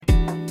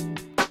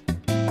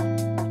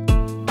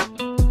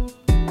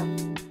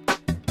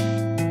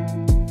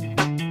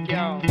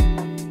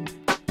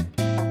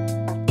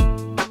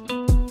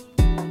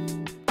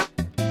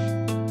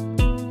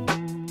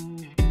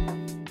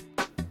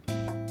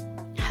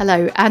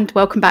Hello and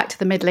welcome back to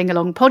the Middling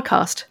Along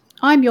podcast.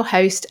 I'm your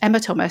host, Emma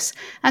Thomas,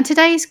 and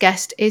today's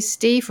guest is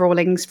Steve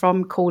Rawlings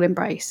from Cool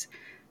Embrace.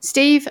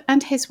 Steve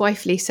and his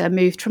wife Lisa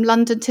moved from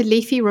London to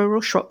leafy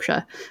rural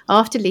Shropshire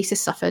after Lisa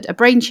suffered a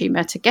brain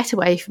tumour to get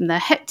away from their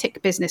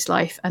hectic business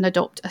life and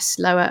adopt a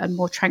slower and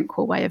more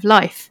tranquil way of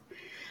life.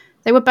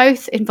 They were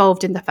both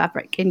involved in the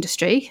fabric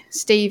industry,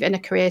 Steve in a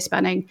career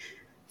spanning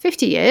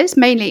 50 years,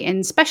 mainly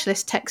in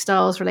specialist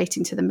textiles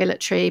relating to the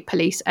military,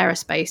 police,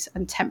 aerospace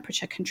and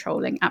temperature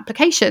controlling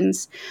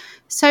applications.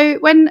 So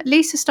when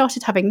Lisa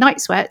started having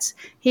night sweats,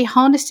 he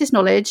harnessed his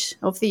knowledge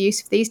of the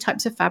use of these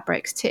types of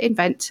fabrics to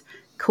invent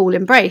Cool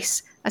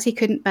Embrace, as he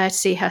couldn't bear to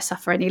see her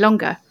suffer any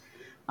longer.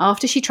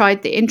 After she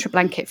tried the intra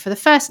blanket for the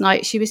first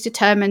night, she was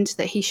determined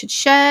that he should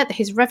share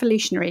his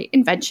revolutionary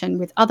invention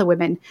with other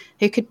women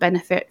who could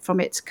benefit from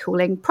its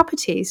cooling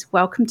properties.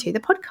 Welcome to the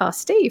podcast,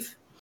 Steve.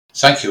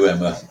 Thank you,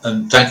 Emma,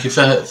 and thank you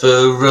for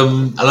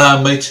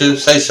allowing me to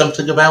say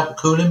something about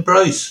Cool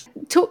Embrace.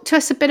 Talk to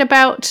us a bit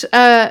about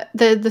the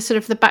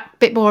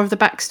bit more of the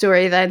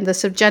backstory, then the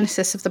sort of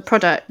genesis of the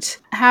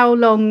product. How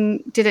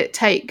long did it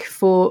take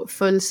for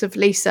sort of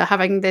Lisa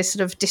having this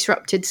sort of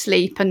disrupted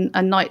sleep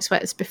and night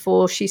sweats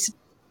before she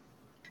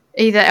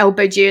either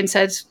elbowed you and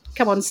said,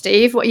 "Come on,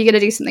 Steve, what are you going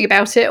to do something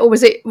about it?" Or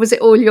was it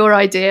all your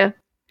idea?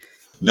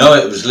 No,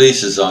 it was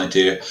Lisa's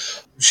idea.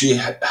 She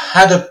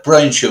had a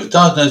brain tumour,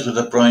 diagnosed with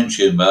a brain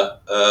tumour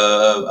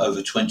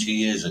over 20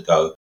 years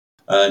ago.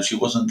 And she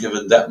wasn't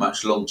given that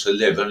much long to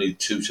live, only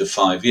 2 to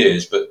 5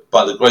 years. But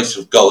by the grace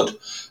of God,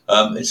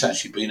 it's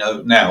actually been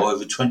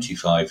over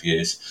 25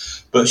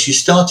 years. But she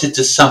started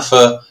to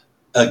suffer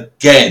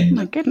again.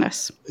 My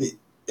goodness.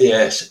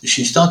 Yes,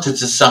 she started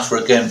to suffer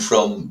again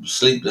from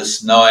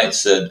sleepless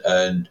nights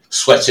and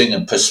sweating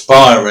and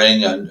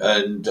perspiring.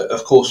 And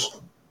of course,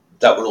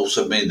 that would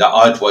also mean that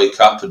I'd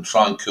wake up and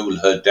try and cool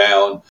her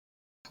down.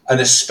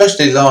 And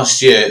especially last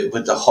year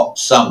with the hot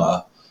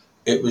summer,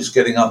 it was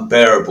getting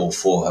unbearable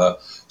for her.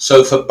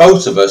 So for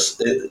both of us,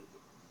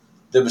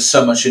 there was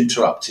so much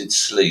interrupted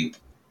sleep.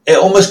 It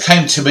almost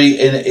came to me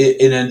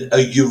in a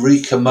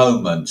eureka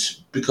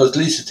moment, because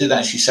Lisa did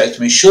actually say to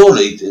me,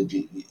 surely,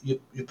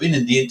 you've been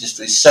in the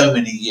industry so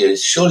many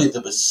years, surely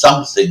there was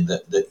something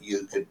that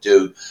you could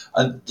do.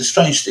 And the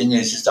strange thing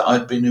is that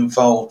I've been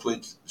involved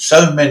with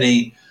so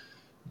many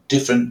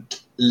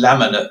different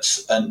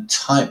laminates and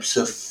types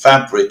of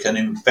fabric and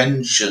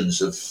inventions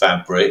of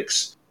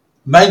fabrics,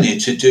 mainly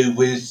to do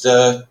with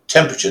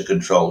temperature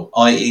control,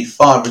 i.e.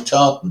 fire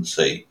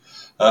retardancy.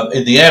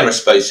 In the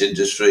aerospace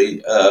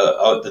industry,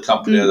 the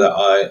company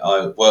that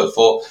I worked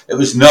for, it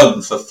was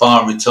known for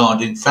fire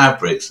retarding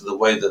fabrics and the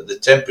way that the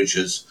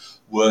temperatures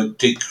were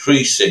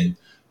decreasing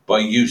by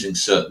using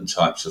certain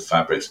types of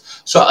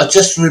fabrics. So I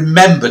just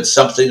remembered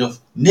something of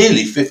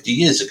nearly 50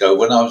 years ago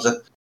when I was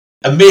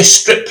a mere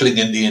stripling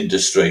in the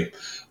industry.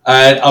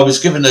 And I was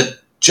given a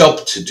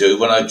job to do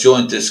when I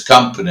joined this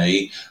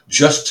company,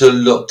 just to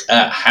look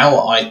at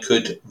how I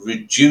could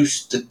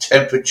reduce the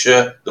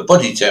temperature, the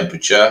body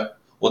temperature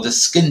or the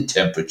skin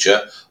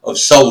temperature of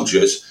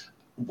soldiers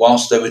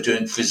whilst they were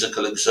doing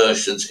physical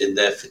exertions in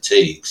their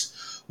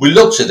fatigues. We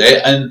looked at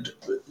it, and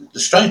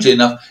strangely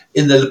enough,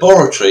 in the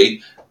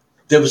laboratory,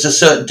 there was a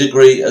certain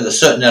degree and a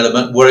certain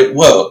element where it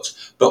worked.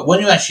 But when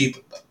you actually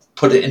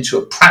put it into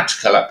a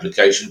practical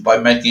application by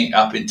making it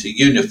up into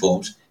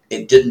uniforms,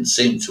 it didn't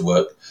seem to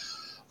work.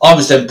 I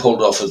was then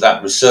pulled off of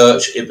that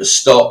research. It was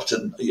stopped,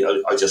 and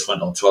I just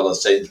went on to other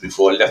things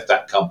before I left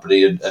that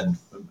company and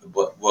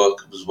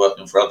was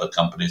working for other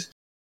companies.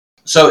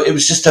 So it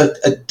was just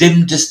a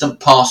dim, distant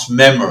past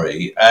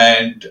memory,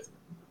 and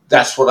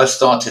that's what I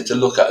started to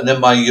look at. And then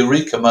my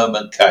eureka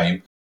moment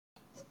came.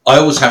 I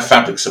always have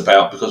fabrics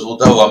about, because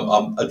although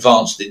I'm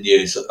advanced in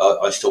years,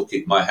 I still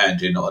keep my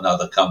hand in on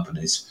other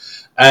companies.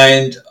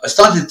 And I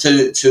started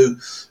to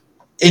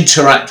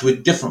interact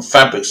with different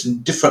fabrics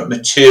and different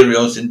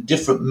materials and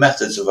different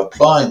methods of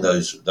applying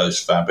those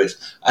fabrics,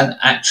 and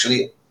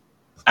actually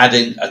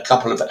adding a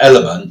couple of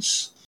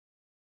elements.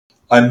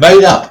 I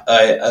made up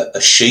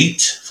a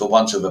sheet, for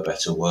want of a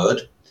better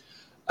word,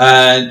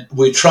 and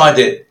we tried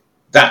it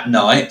that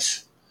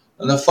night,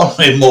 and the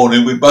following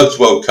morning we both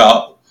woke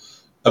up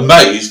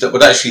amazed that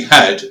we'd actually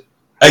had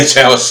 8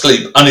 hours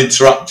sleep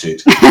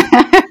uninterrupted.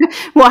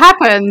 What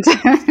happened?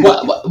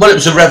 Well, it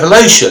was a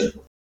revelation.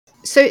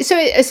 So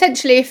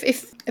essentially,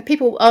 if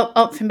people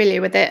aren't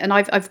familiar with it, and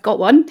I've got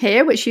one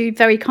here, which you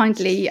very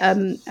kindly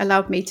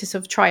allowed me to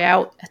sort of try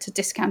out at a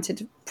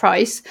discounted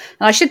price.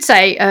 And I should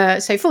say,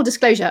 so full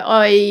disclosure,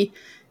 I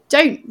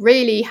don't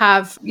really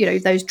have,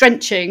 those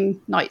drenching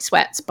night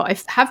sweats, but I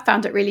have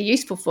found it really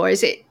useful for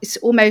is it's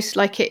almost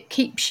like it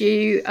keeps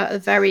you at a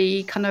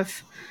very kind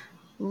of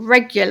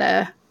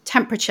regular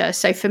temperature.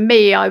 So for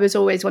me, I was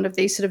always one of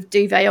these sort of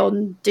duvet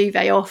on,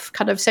 duvet off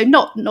kind of, so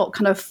not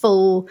kind of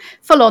full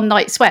on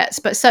night sweats,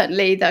 but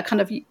certainly the kind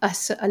of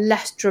a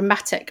less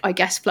dramatic, I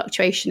guess,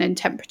 fluctuation in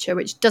temperature,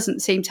 which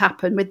doesn't seem to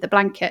happen with the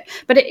blanket.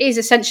 But it is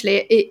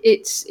essentially,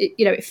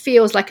 it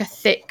feels like a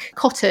thick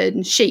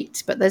cotton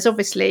sheet, but there's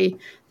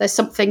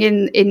something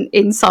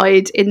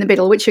inside in the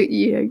middle, which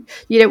you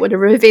don't want to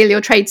reveal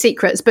your trade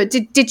secrets. But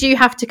did you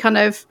have to kind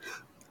of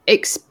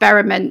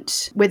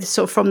experiment with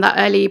sort of from that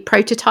early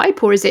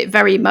prototype, or is it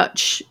very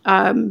much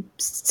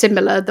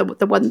similar,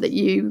 the one that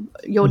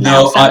you're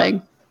now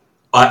selling?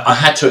 I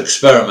had to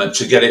experiment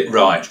to get it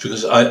right,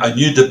 because I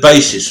knew the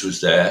basis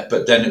was there,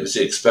 but then it was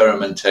the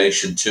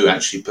experimentation to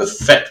actually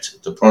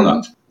perfect the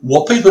product.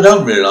 What people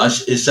don't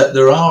realise is that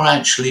there are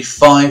actually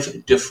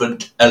 5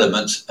 different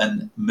elements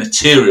and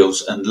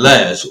materials and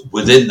layers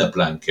within the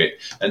blanket,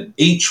 and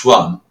each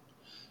one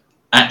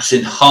acts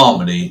in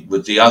harmony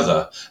with the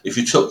other. If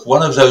you took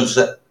one of those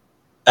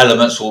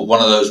elements or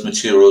one of those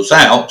materials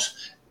out,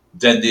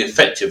 then the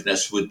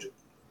effectiveness would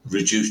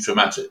reduce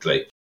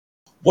dramatically.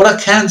 What I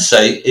can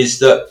say is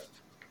that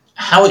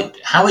how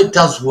it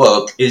does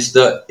work is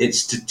that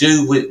it's to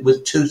do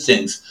with 2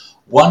 things.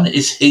 One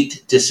is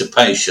heat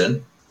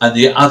dissipation, and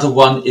the other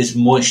one is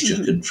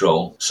moisture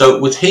control. So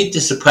with heat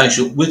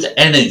dissipation, with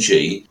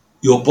energy,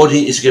 your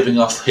body is giving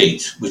off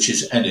heat, which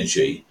is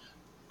energy,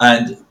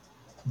 and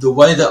the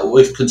way that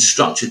we've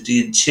constructed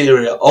the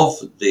interior of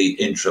the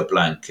intra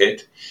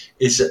blanket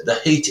is that the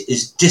heat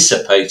is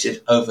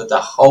dissipated over the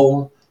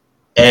whole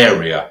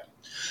area.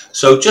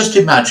 So just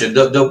imagine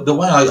the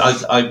way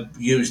I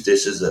use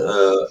this as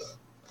the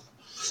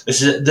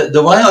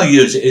way I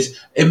use it is,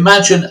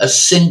 imagine a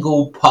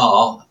single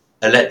par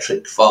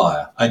electric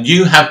fire, and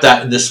you have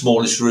that in the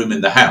smallest room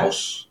in the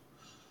house.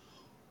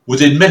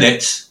 Within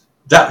minutes,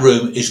 that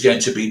room is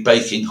going to be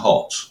baking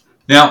hot.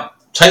 Now,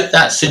 take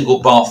that single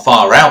bar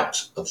fire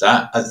out of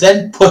that and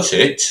then put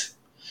it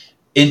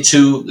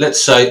into, let's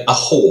say, a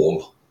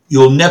hall.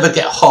 You'll never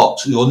get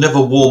hot. You'll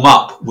never warm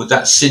up with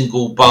that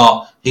single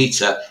bar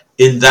heater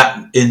in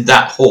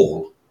that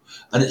hall.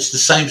 And it's the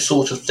same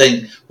sort of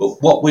thing. But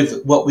what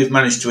we've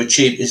managed to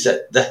achieve is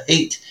that the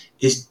heat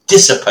is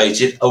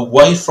dissipated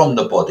away from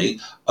the body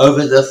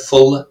over the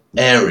full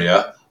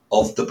area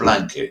of the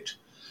blanket.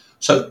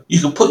 So you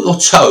can put your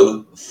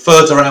toe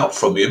further out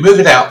from you, move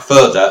it out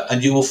further,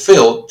 and you will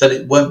feel that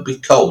it won't be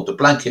cold. The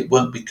blanket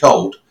won't be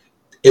cold.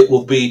 It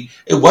won't be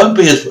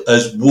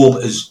as warm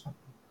as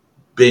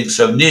being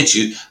so near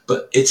to you,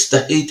 but it's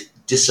the heat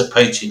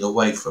dissipating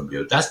away from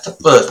you. That's the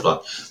first one.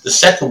 The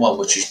second one,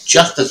 which is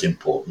just as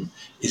important,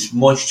 is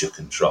moisture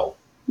control.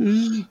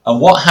 And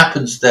what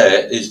happens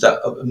there is that,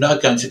 I'm now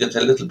going to get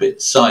a little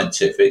bit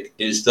scientific,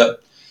 is that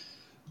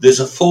there's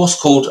a force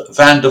called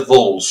van der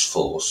Waals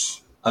force.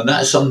 And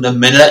that's on the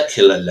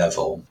molecular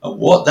level. And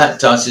what that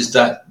does is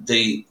that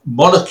the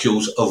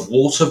molecules of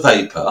water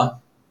vapour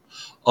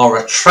are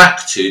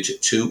attracted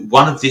to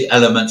one of the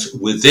elements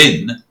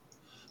within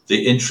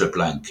the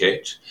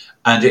intra-blanket,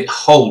 and it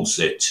holds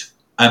it.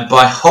 And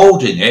by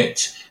holding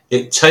it,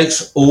 it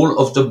takes all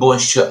of the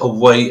moisture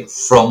away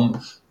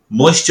from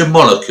moisture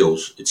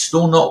molecules. It's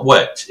still not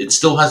wet. It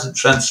still hasn't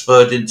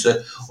transferred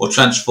into or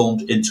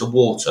transformed into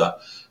water,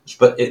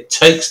 but it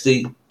takes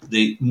the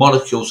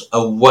molecules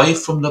away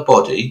from the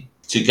body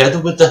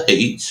together with the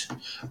heat,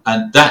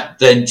 and that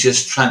then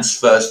just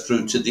transfers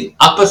through to the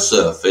upper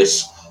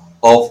surface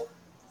of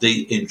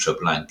the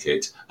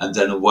intra-blanket and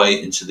then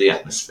away into the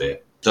atmosphere.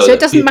 So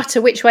it doesn't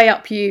matter which way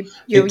up you're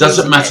it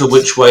doesn't matter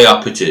which way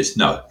up it is,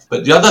 no.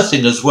 But the other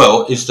thing as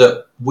well is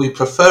that we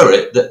prefer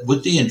it that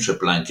with the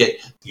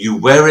intra-blanket, you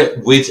wear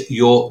it with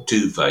your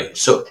duvet.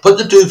 So put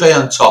the duvet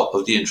on top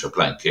of the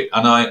intra-blanket,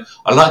 and I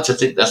like to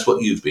think that's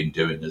what you've been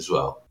doing as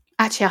well.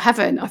 Actually, I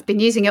haven't. I've been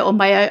using it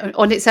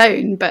on its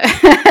own, but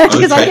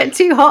because I get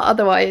too hot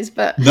otherise.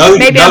 But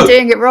maybe I'm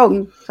doing it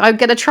wrong. So I'm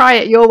going to try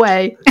it your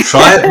way.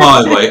 Try it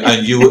my way,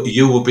 and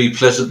you will be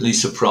pleasantly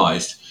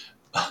surprised.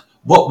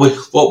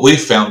 What we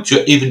found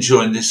even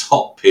during this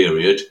hot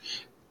period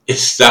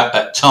is that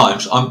at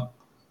times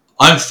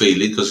I'm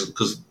feeling,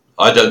 because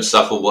I don't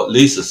suffer what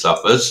Lisa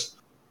suffers,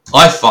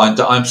 I find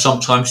that I'm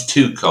sometimes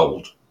too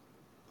cold,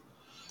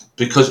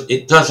 because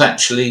it does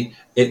actually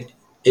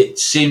it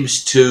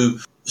seems to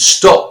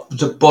stop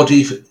the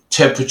body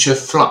temperature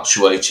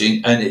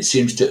fluctuating, and it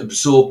seems to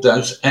absorb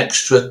those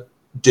extra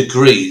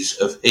degrees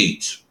of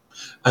heat,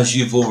 as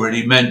you've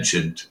already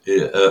mentioned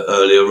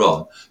earlier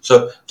on.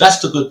 So that's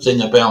the good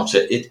thing about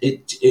it.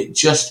 It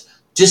just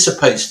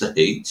dissipates the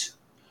heat,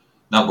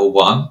 number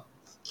one,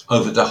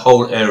 over the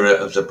whole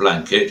area of the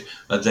blanket,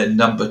 and then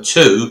number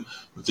two,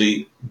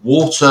 the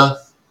water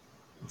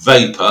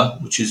vapour,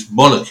 which is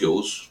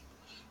molecules,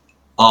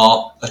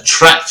 are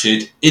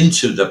attracted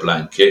into the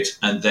blanket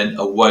and then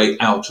away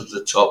out of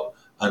the top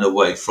and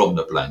away from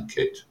the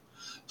blanket.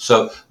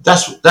 So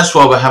that's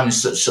why we're having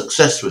such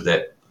success with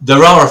it.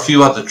 There are a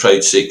few other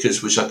trade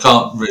secrets which I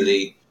can't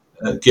really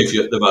give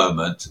you at the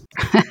moment.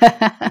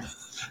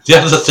 The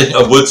other thing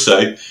I would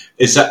say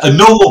is that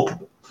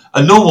a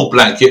A normal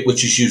blanket,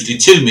 which is usually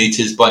 2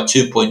 metres by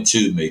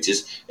 2.2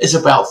 metres, is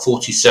about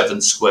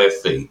 47 square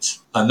feet.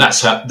 And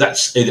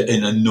that's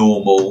in a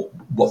normal,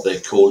 what they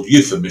call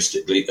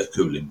euphemistically, a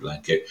cooling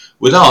blanket.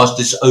 With ours,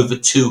 there's over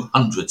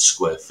 200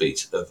 square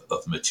feet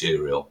of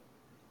material.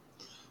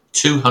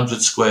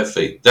 200 square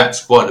feet,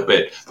 that's quite a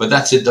bit, but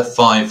that's in the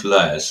 5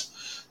 layers.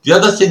 The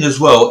other thing as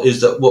well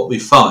is that what we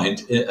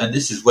find, and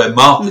this is where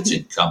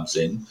marketing comes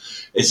in,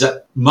 is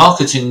that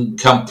marketing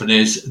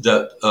companies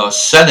that are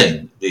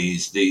selling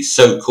these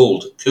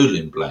so-called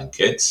cooling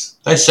blankets,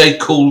 they say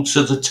cool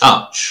to the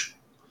touch.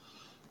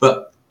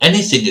 But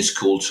anything is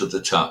cool to the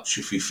touch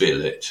if you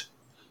feel it.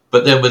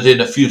 But then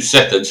within a few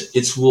seconds,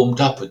 it's warmed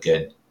up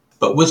again.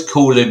 But with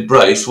Cool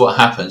Embrace, what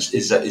happens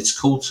is that it's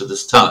cool to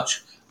the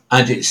touch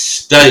and it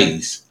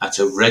stays at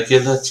a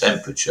regular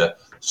temperature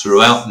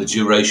throughout the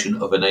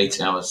duration of an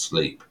 8-hour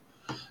sleep.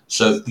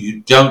 So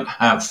you don't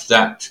have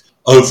that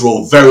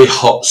overall very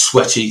hot,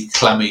 sweaty,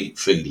 clammy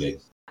feeling.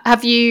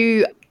 Have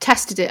you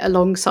tested it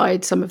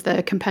alongside some of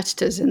the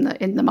competitors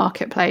in the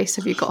marketplace?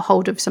 Have you got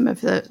hold of some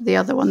of the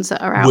other ones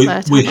that are out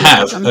there? We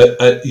have,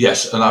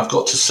 yes. And I've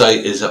got to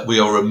say is that we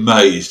are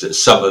amazed at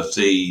some of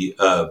the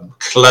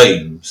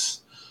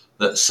claims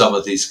that some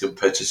of these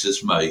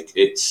competitors make.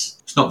 It's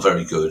not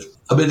very good.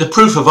 I mean, the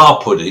proof of our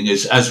pudding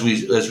is, as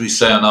we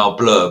say on our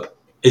blurb,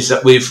 is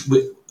that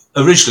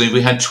originally we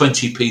had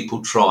 20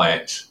 people try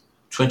it.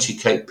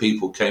 20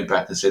 people came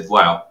back and said,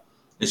 wow,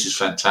 this is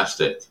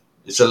fantastic.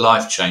 It's a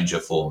life changer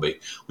for me.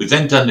 We've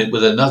then done it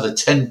with another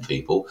 10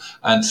 people,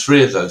 and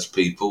 3 of those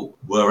people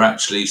were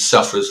actually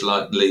sufferers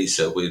like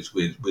Lisa with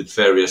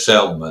various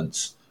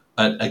ailments.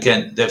 And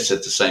again, they've said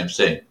the same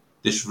thing.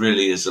 This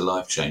really is a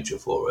life changer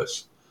for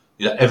us.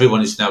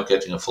 Everyone is now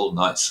getting a full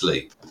night's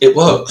sleep. It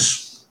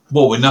works.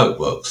 Well, we know it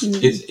works.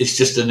 It's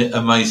just an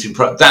amazing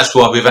product. That's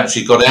why we've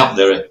actually got out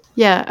there.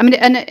 Yeah, I mean,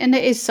 and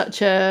it is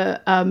such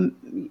a,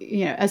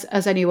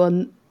 as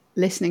anyone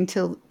listening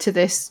to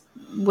this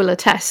will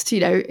attest,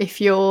 if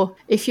you're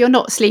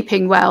not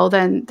sleeping well,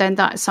 then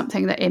that's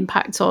something that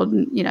impacts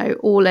on,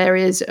 all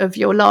areas of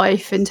your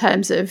life in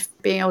terms of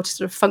being able to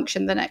sort of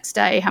function the next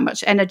day, how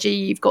much energy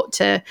you've got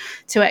to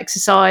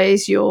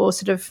exercise, your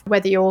sort of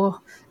whether you're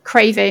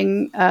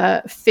craving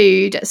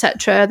food,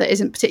 etc., that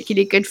isn't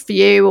particularly good for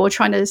you, or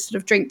trying to sort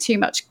of drink too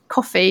much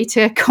coffee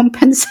to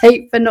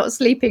compensate for not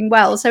sleeping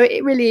well. So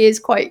it really is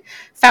quite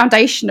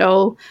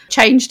foundational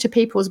change to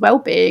people's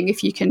well-being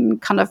if you can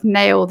kind of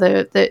nail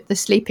the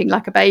sleeping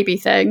like a baby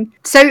thing.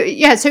 So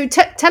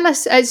tell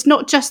us, it's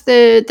not just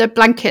the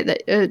blanket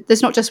that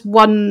there's not just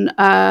one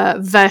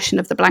version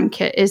of the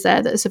blanket, is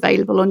there, that's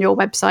available on your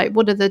website?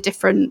 What are the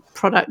different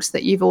products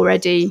that you've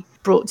already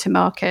brought to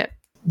market?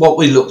 What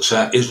we looked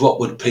at is what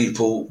would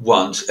people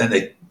want, and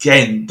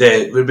again,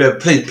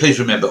 please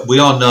remember, we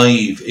are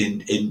naive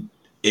in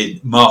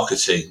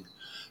marketing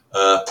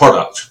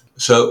product.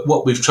 So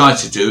what we've tried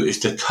to do is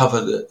to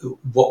cover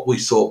what we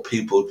thought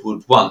people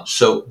would want.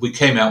 So we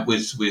came out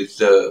with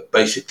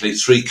basically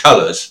 3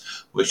 colours,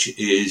 which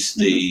is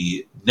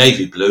the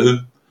navy blue,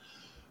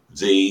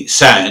 the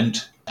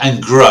sand,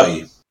 and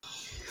grey.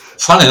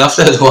 Funny enough,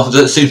 they're the ones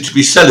that seem to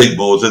be selling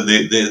more than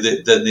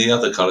the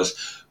other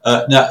colours.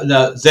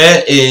 Now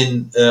they're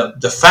in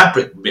the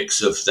fabric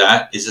mix of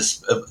that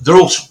is they're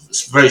all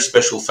very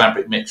special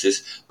fabric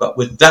mixes, but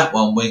with that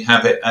one we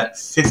have it at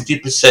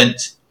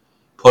 50%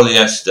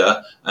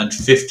 polyester and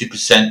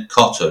 50%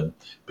 cotton,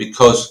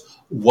 because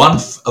one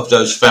of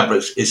those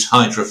fabrics is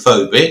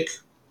hydrophobic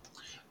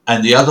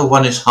and the other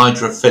one is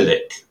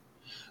hydrophilic,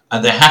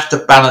 and they have to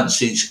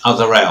balance each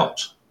other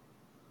out.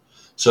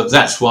 So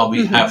that's why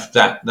we have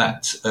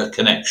that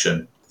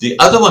connection. The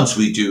other ones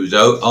we do,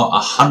 though,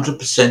 are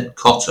 100%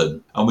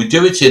 cotton. And we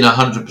do it in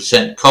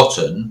 100%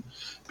 cotton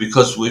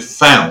because we've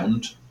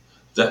found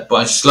that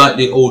by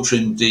slightly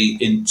altering the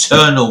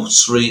internal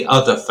 3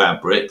 other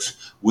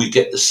fabrics, we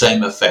get the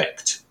same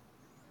effect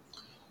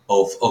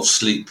of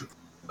sleep.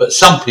 But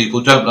some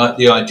people don't like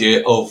the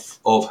idea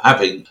of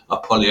having a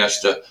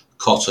polyester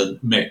cotton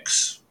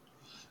mix.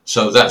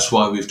 So that's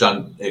why we've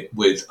done it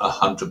with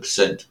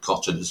 100%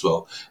 cotton as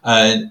well.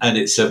 And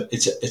it's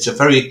a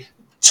very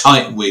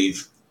tight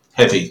weave,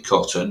 heavy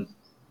cotton,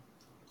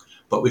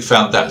 but we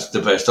found that's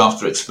the best.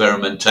 After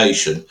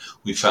experimentation,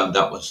 we found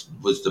that was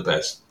the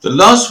best. The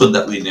last one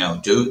that we now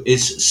do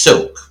is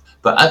silk,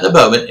 but at the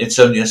moment it's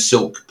only a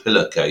silk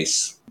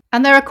pillowcase.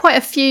 And there are quite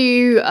a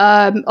few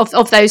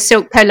of those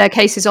silk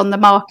pillowcases on the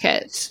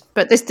market,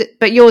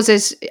 but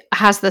yours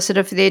has the sort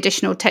of the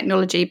additional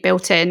technology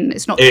built in.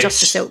 It's not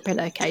just a silk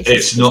pillowcase.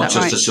 It's not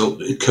just a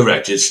silk.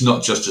 Correct. It's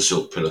not just a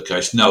silk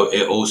pillowcase. No,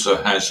 it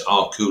also has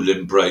our Cool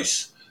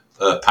Embrace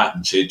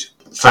patented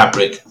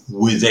fabric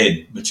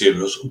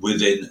materials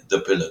within the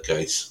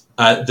pillowcase.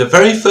 The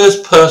very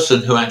first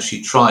person who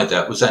actually tried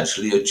that was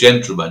actually a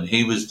gentleman.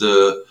 He was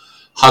the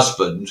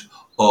husband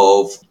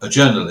of a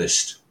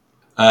journalist.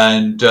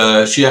 And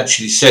she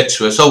actually said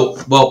to us,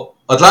 oh, well,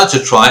 I'd like to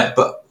try it,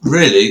 but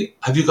really,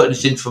 have you got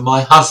anything for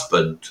my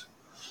husband?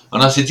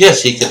 And I said,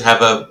 yes, he could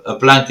have a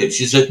blanket.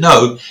 She said,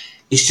 no,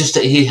 it's just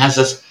that he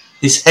has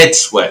his head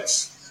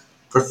sweats.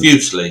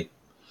 profusely.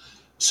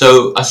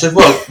 So I said,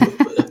 well,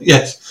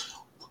 yes,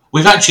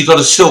 we've actually got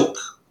a silk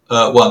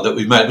one that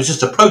we made. It was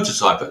just a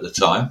prototype at the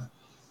time.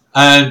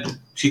 And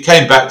she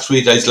came back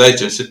 3 days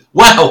later and said,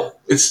 wow,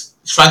 it's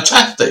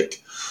fantastic.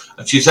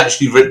 And she's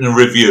actually written a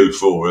review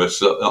for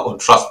us on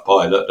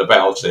Trustpilot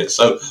about it.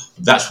 So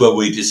that's where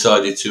we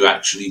decided to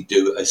actually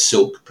do a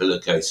silk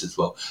pillowcase as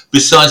well.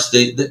 Besides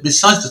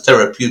the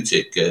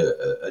therapeutic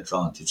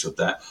advantage of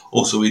that,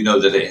 also we know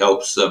that it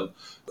helps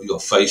your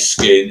face,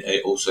 skin.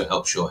 It also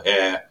helps your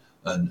hair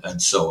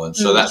and so on.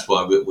 So that's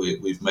why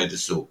we've made a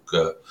silk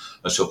one.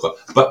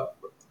 But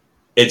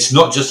it's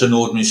not just an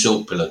ordinary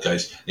silk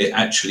pillowcase. It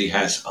actually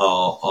has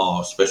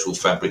our special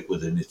fabric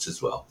within it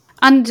as well.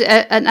 And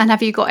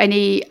have you got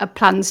any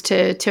plans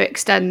to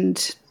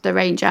extend the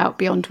range out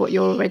beyond what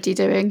you're already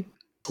doing?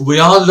 We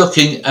are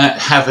looking at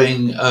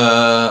having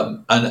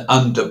an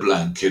under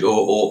blanket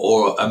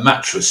or a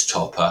mattress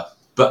topper.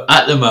 But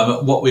at the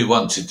moment, what we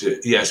want to do,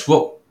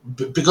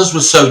 because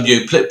we're so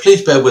new,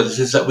 please bear with us,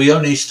 is that we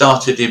only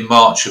started in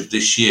March of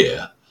this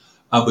year.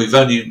 And we've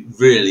only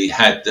really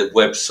had the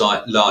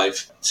website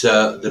live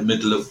to the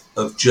middle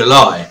of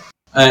July.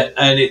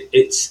 And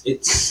it's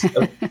it's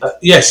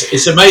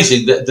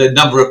amazing that the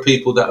number of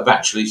people that have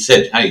actually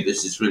said, hey,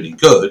 this is really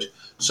good.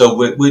 So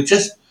we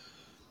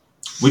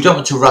don't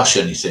want to rush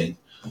anything.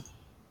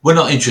 We're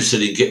not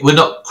interested we're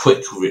not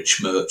quick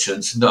rich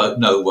merchants.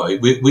 No way.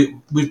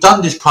 We've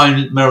done this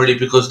primarily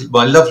because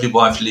my lovely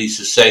wife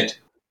Lisa said,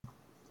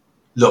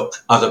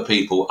 look, other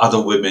people, other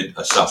women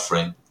are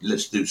suffering.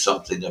 Let's do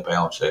something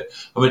about it.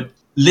 I mean,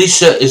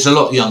 Lisa is a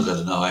lot younger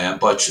than I am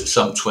by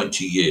some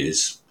 20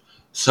 years.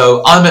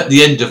 So I'm at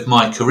the end of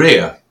my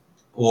career,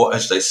 or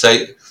as they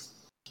say,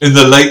 in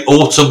the late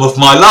autumn of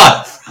my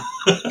life.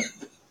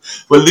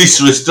 Well,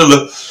 Lisa is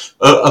still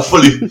a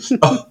fully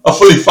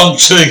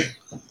functioning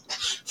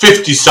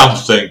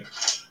 50-something.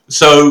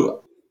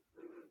 So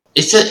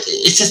it's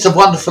just a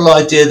wonderful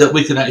idea that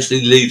we can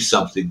actually leave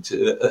something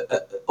to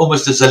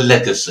almost as a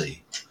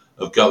legacy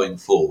of going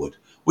forward.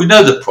 We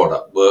know the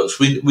product works.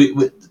 We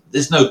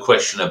there's no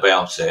question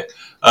about it.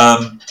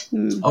 And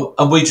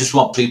we just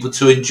want people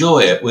to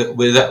enjoy it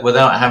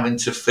without having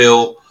to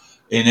feel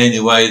in any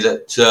way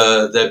that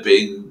they're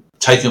being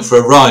taken for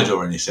a ride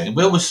or anything.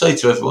 We always say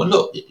to everyone,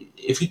 look,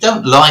 if you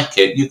don't like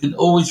it, you can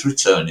always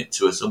return it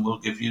to us and we'll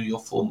give you your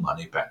full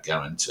money back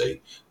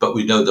guarantee. But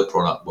we know the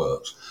product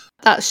works.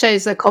 That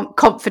shows the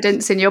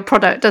confidence in your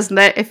product, doesn't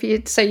it? If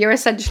you say you're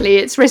essentially,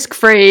 it's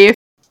risk-free.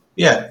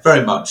 Yeah,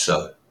 very much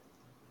so.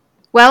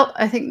 Well,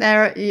 I think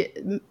there are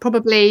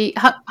probably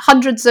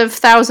hundreds of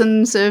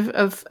thousands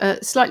of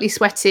slightly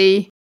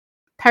sweaty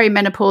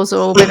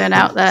perimenopausal women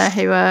out there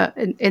who are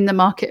in the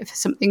market for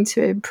something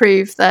to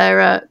improve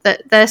their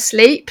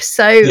sleep.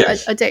 So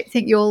yes. I don't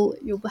think you'll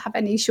have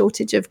any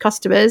shortage of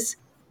customers.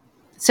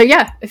 So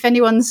yeah, if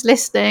anyone's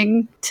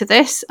listening to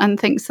this and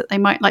thinks that they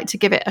might like to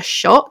give it a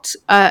shot,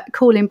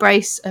 Cool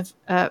Embrace have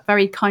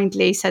very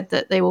kindly said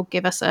that they will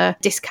give us a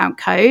discount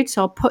code.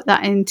 So I'll put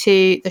that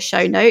into the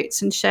show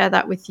notes and share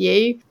that with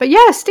you. But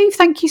yeah, Steve,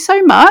 thank you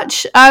so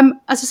much. As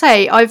I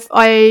say,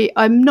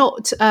 I'm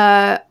not,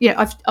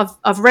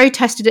 I've road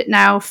tested it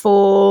now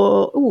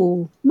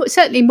for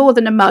certainly more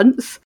than a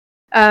month.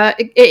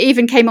 It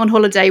even came on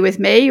holiday with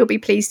me, you'll be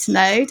pleased to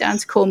know, down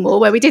to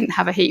Cornwall, where we didn't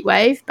have a heat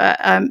wave, but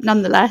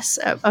nonetheless,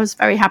 I was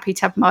very happy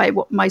to have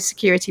my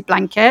security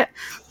blanket.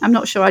 I'm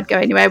not sure I'd go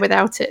anywhere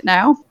without it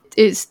now.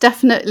 It's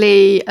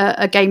definitely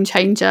a game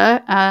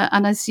changer,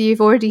 and as you've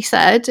already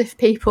said, if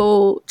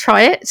people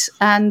try it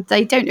and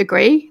they don't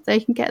agree, they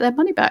can get their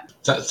money back.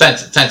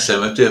 Thanks,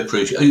 Emma.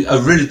 I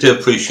really do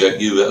appreciate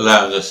you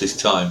allowing us this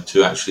time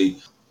to actually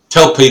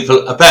tell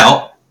people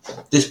about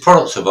this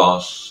product of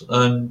ours,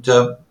 and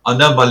I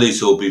know my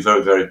Lisa will be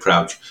very, very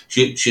proud.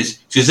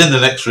 She's in the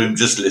next room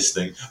just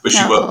listening, but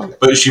she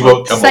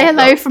won't come. Say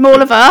hello from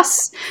all of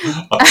us.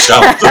 I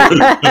shall do.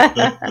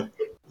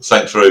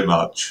 Thanks very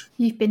much.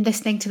 You've been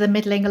listening to the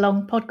Middling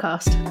Along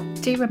podcast.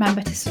 Do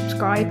remember to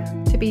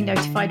subscribe to be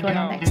notified when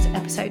our next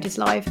episode is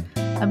live,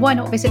 and why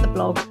not visit the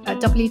blog at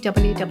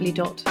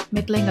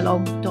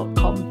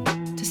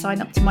www.middlingalong.com to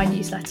sign up to my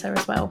newsletter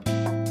as well.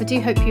 I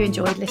do hope you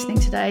enjoyed listening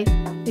today.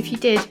 If you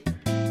did,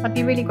 I'd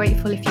be really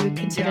grateful if you would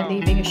consider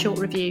leaving a short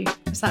review,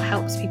 as that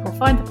helps people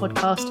find the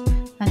podcast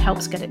and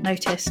helps get it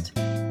noticed.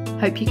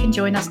 Hope you can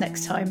join us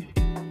next time.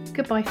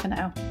 Goodbye for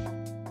now.